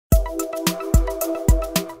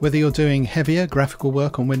Whether you're doing heavier graphical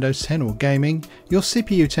work on Windows 10 or gaming, your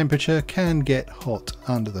CPU temperature can get hot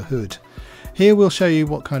under the hood. Here we'll show you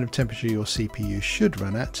what kind of temperature your CPU should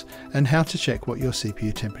run at and how to check what your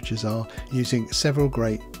CPU temperatures are using several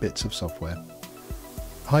great bits of software.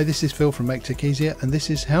 Hi, this is Phil from Make Tech Easier, and this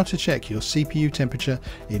is how to check your CPU temperature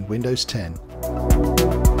in Windows 10.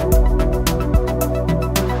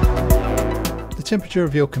 The temperature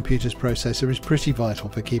of your computer's processor is pretty vital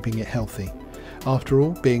for keeping it healthy. After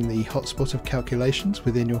all, being the hotspot of calculations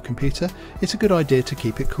within your computer, it's a good idea to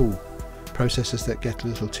keep it cool. Processors that get a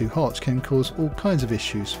little too hot can cause all kinds of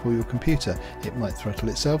issues for your computer. It might throttle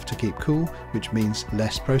itself to keep cool, which means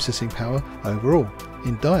less processing power overall.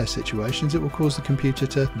 In dire situations, it will cause the computer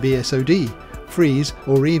to BSOD, freeze,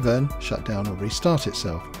 or even shut down or restart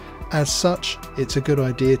itself. As such, it's a good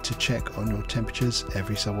idea to check on your temperatures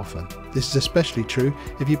every so often. This is especially true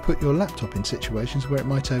if you put your laptop in situations where it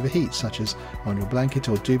might overheat, such as on your blanket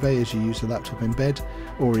or duvet as you use the laptop in bed,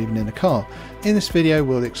 or even in a car. In this video,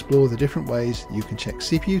 we'll explore the different ways you can check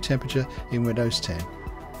CPU temperature in Windows 10.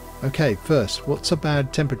 Okay, first, what's a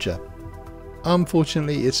bad temperature?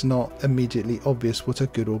 Unfortunately, it's not immediately obvious what a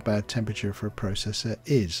good or bad temperature for a processor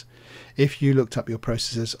is. If you looked up your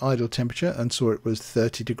processor's idle temperature and saw it was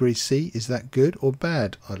 30 degrees C, is that good or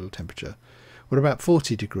bad idle temperature? What about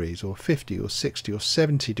 40 degrees or 50 or 60 or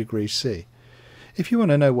 70 degrees C? If you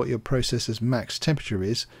want to know what your processor's max temperature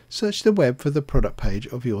is, search the web for the product page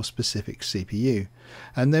of your specific CPU,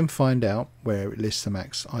 and then find out where it lists the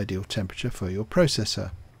max ideal temperature for your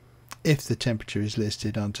processor. If the temperature is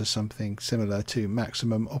listed under something similar to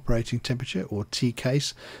maximum operating temperature or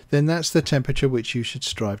T-case, then that's the temperature which you should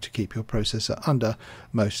strive to keep your processor under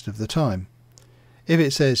most of the time. If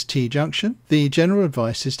it says T-junction, the general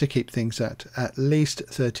advice is to keep things at least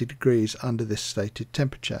 30 degrees under this stated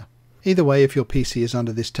temperature. Either way, if your PC is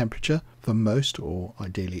under this temperature for most or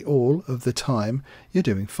ideally all of the time, you're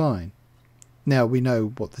doing fine. Now we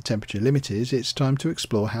know what the temperature limit is, it's time to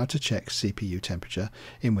explore how to check CPU temperature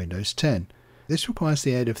in Windows 10. This requires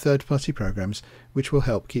the aid of third-party programs which will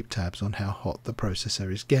help keep tabs on how hot the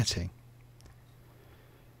processor is getting.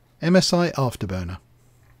 MSI Afterburner.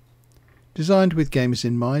 Designed with gamers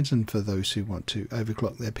in mind and for those who want to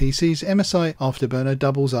overclock their PCs, MSI Afterburner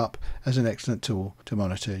doubles up as an excellent tool to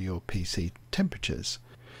monitor your PC temperatures.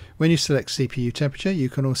 When you select CPU temperature, you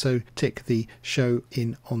can also tick the Show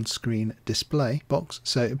in On-Screen Display box,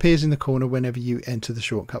 so it appears in the corner whenever you enter the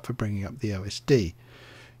shortcut for bringing up the OSD.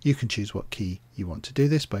 You can choose what key you want to do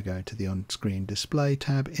this by going to the On-Screen Display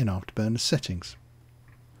tab in Afterburner Settings.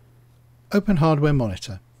 Open Hardware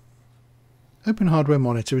Monitor. Open Hardware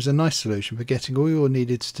Monitor is a nice solution for getting all your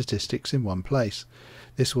needed statistics in one place.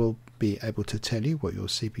 This will be able to tell you what your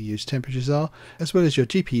CPU's temperatures are, as well as your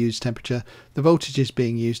GPU's temperature, the voltages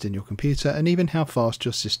being used in your computer, and even how fast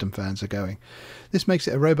your system fans are going. This makes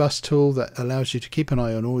it a robust tool that allows you to keep an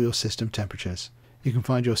eye on all your system temperatures. You can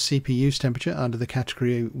find your CPU's temperature under the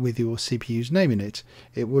category with your CPU's name in it.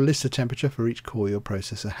 It will list the temperature for each core your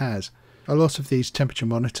processor has. A lot of these temperature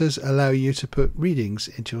monitors allow you to put readings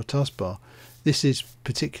into your taskbar. This is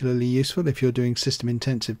particularly useful if you're doing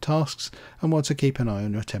system-intensive tasks and want to keep an eye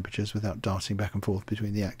on your temperatures without darting back and forth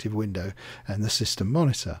between the active window and the system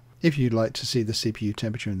monitor. If you'd like to see the CPU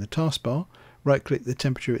temperature in the taskbar, right-click the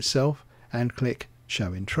temperature itself and click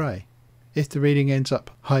Show in Tray. If the reading ends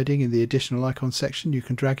up hiding in the additional icon section, you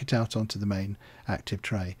can drag it out onto the main active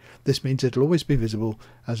tray. This means it'll always be visible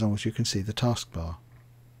as long as you can see the taskbar.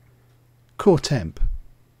 CoreTemp.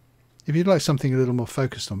 If you'd like something a little more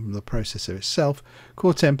focused on the processor itself,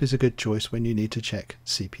 CoreTemp is a good choice when you need to check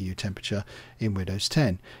CPU temperature in Windows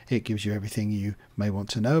 10. It gives you everything you may want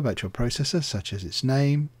to know about your processor, such as its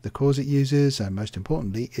name, the cores it uses, and most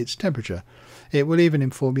importantly, its temperature. It will even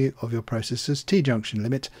inform you of your processor's T-junction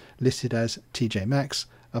limit, listed as TJ max,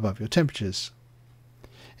 above your temperatures.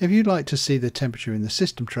 If you'd like to see the temperature in the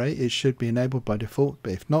system tray, it should be enabled by default,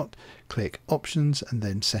 but if not, click Options and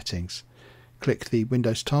then Settings. Click the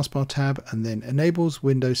Windows Taskbar tab and then Enables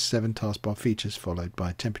Windows 7 Taskbar Features, followed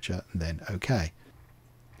by Temperature and then OK.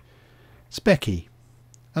 Specky.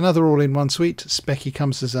 Another all-in-one suite, Specky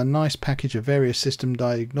comes as a nice package of various system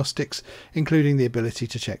diagnostics, including the ability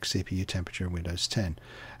to check CPU temperature in Windows 10.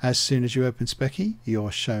 As soon as you open Specky, you're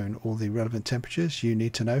shown all the relevant temperatures you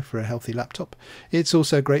need to know for a healthy laptop. It's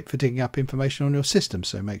also great for digging up information on your system,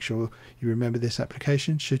 so make sure you remember this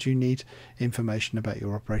application should you need information about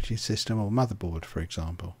your operating system or motherboard, for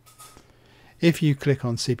example. If you click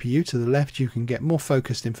on CPU to the left, you can get more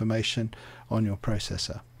focused information on your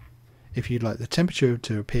processor. If you'd like the temperature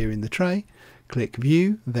to appear in the tray, click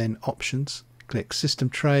View, then Options, click System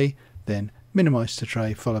Tray, then Minimize to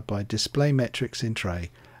tray followed by display metrics in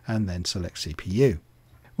tray and then select CPU.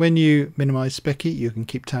 When you minimize Specky, you can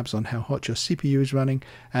keep tabs on how hot your CPU is running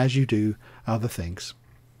as you do other things.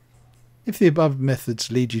 If the above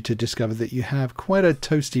methods lead you to discover that you have quite a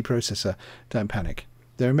toasty processor, don't panic.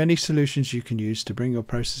 There are many solutions you can use to bring your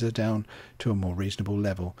processor down to a more reasonable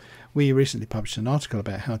level. We recently published an article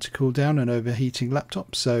about how to cool down an overheating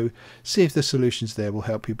laptop, so see if the solutions there will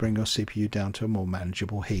help you bring your CPU down to a more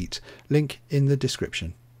manageable heat. Link in the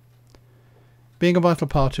description. Being a vital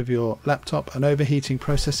part of your laptop, an overheating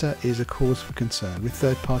processor is a cause for concern. With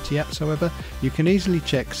third-party apps, however, you can easily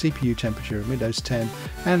check CPU temperature in Windows 10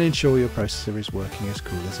 and ensure your processor is working as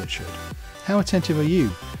cool as it should. How attentive are you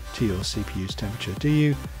to your CPU's temperature? Do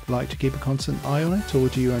you like to keep a constant eye on it, or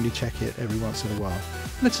do you only check it every once in a while?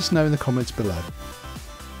 Let us know in the comments below.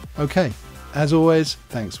 Okay, as always,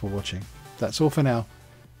 thanks for watching. That's all for now.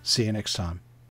 See you next time.